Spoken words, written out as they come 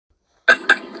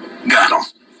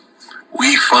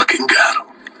fucking got him.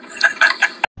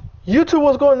 YouTube,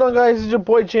 what's going on, guys? It's your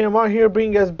boy JMR here,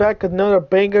 bringing us back another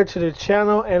banger to the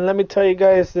channel. And let me tell you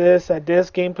guys this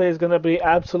gameplay is gonna be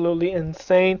absolutely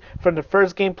insane. From the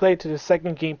first gameplay to the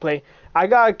second gameplay, I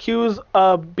got accused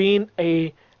of being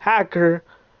a hacker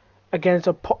against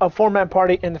a four-man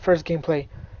party in the first gameplay.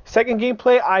 Second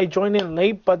gameplay, I joined in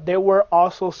late, but there were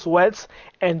also sweats,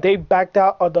 and they backed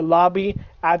out of the lobby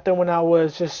after when I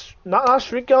was just not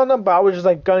streaking on them, but I was just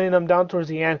like gunning them down towards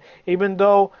the end, even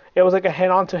though it was like a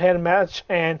head-on-to-head match.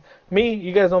 And me,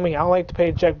 you guys know me, I don't like to play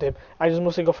objective. I just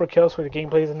mostly go for kills for the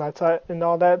gameplays and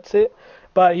all that's it.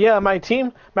 But yeah, my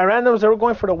team, my randoms, they were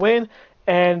going for the win,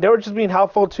 and they were just being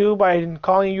helpful too by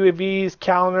calling UAVs,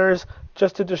 counters,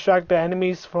 just to distract the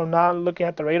enemies from not looking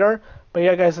at the radar. But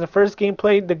yeah, guys, in the first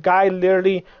gameplay, the guy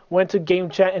literally went to game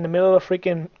chat in the middle of the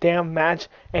freaking damn match,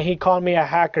 and he called me a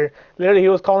hacker. Literally, he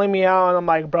was calling me out, and I'm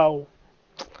like, bro,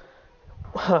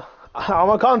 I'm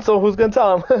a console, who's gonna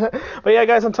tell him? But yeah,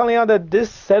 guys, I'm telling you that this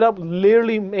setup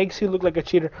literally makes you look like a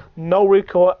cheater. No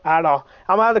recoil at all.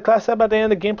 I'm gonna have the class up at the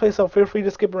end of the gameplay, so feel free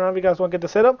to skip around if you guys want to get the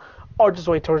setup, or just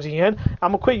wait towards the end.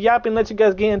 I'm gonna quit yapping and let you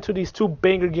guys get into these two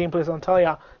banger gameplays. I'm telling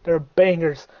y'all, they're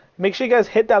bangers. Make sure you guys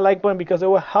hit that like button because it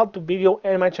will help the video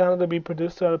and my channel to be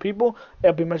produced to other people.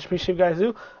 It'll be much appreciated if you guys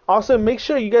do. Also, make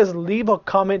sure you guys leave a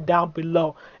comment down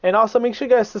below. And also, make sure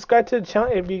you guys subscribe to the channel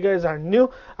if you guys are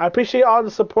new. I appreciate all the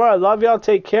support. I love y'all.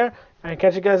 Take care. And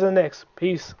catch you guys in the next.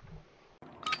 Peace.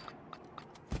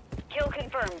 Kill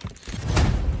confirmed.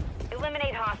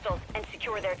 Eliminate hostiles and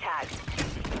secure their tags.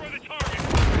 Destroy the target.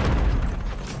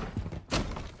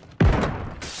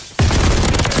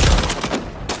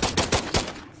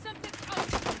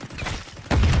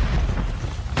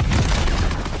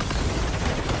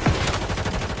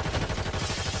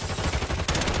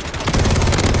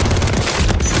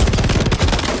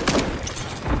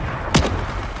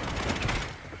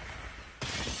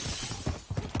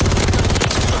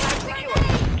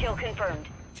 Confirmed.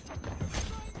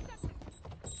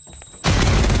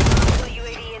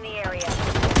 UAV in the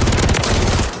area.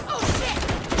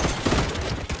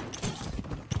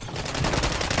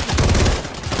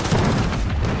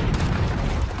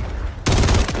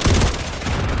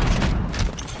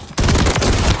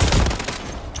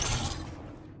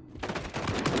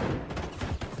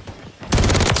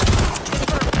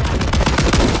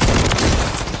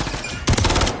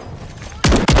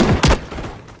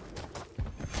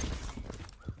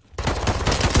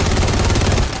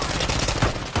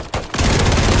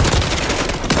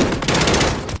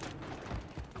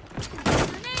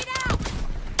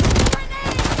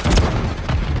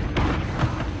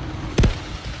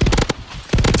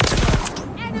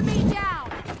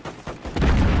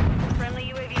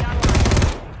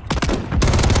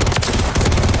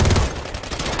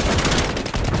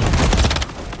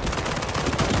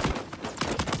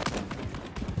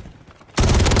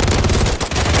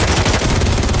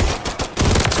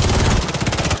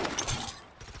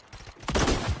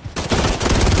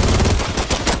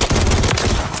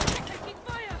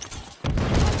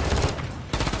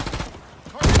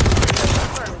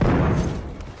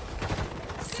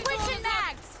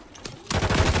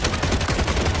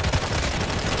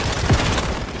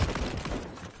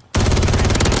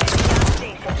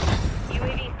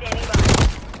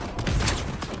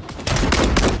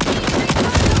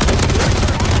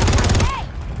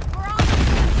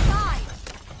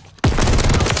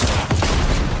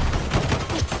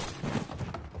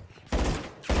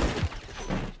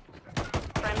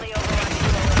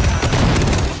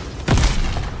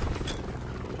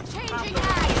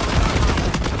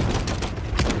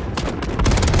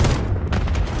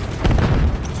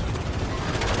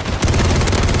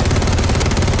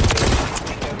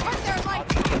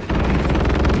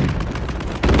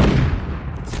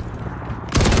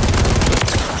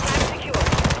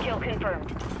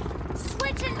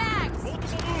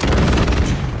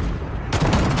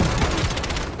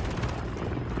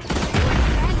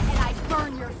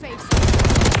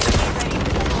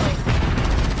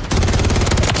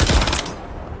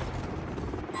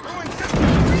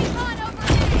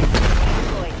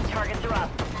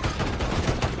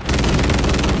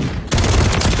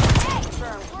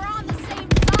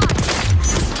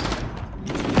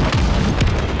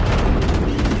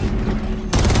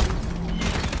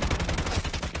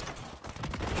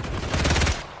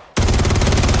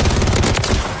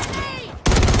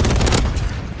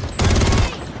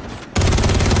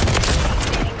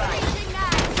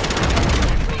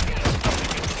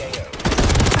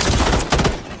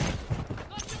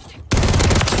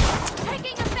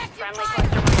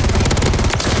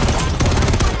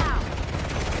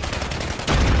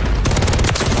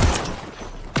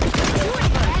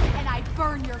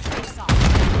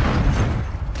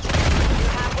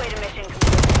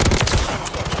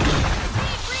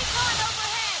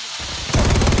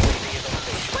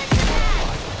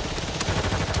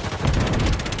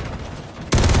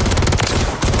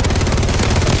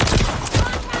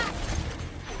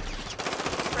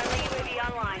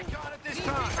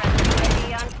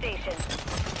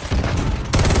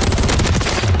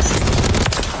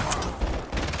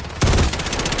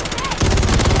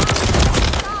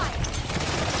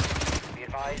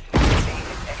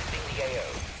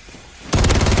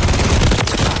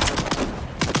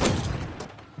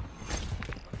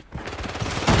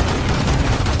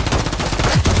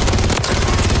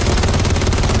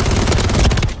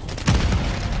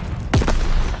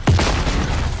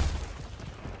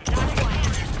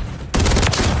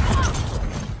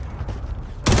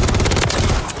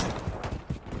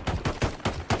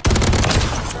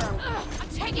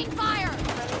 Taking fire!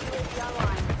 Friendly UAV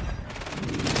online.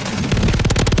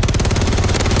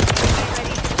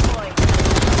 Ready to deploy.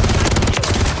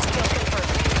 Kill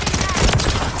confirmed.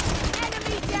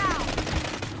 Enemy down!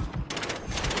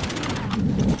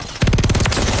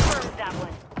 Confirmed that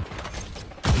one.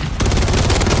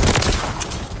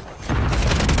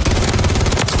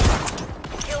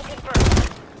 Kill confirmed.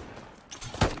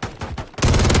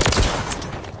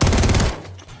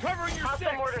 Covering your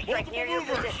Hostile mortar strike near your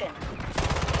position.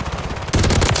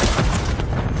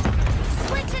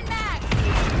 Switching mags!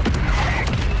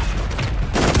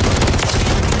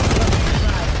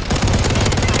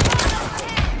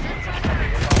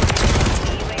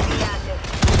 UAV active.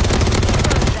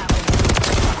 Confirmed that one.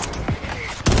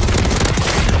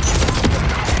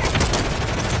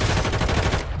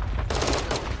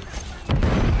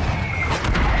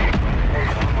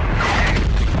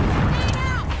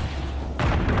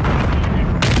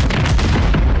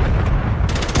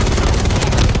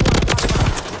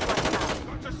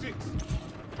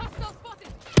 Hostile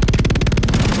spotted!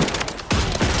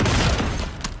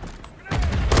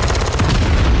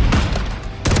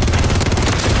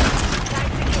 Tag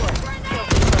secure. Kill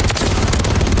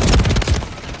confirmed.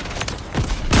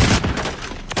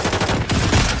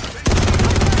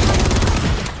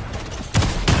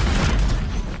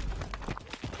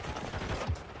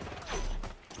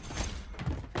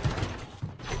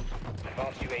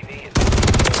 Advanced UAV is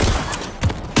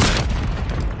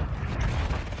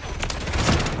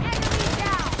Enemy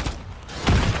down!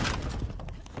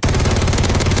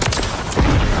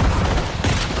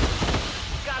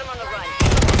 Got him on the run.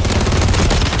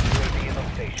 UAV in on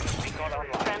station. Recon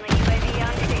online. Friendly UAV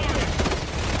on station.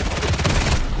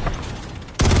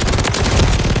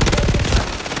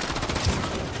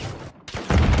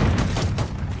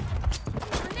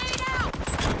 Grenade out!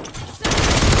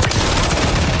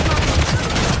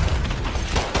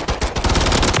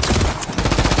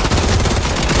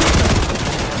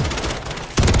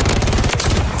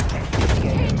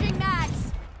 Changing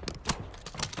mags!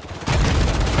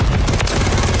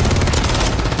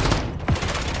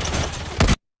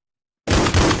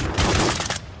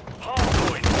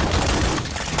 Hardpoint.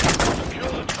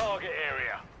 Secure the target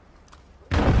area.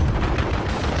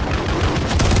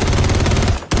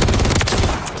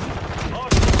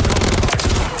 Hardpoint compromised.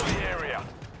 Secure the area.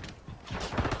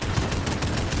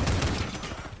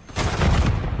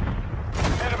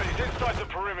 Enemies inside the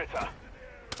perimeter.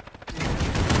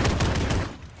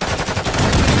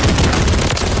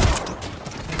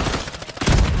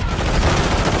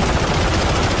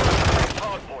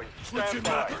 Hardpoint. Stand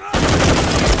by.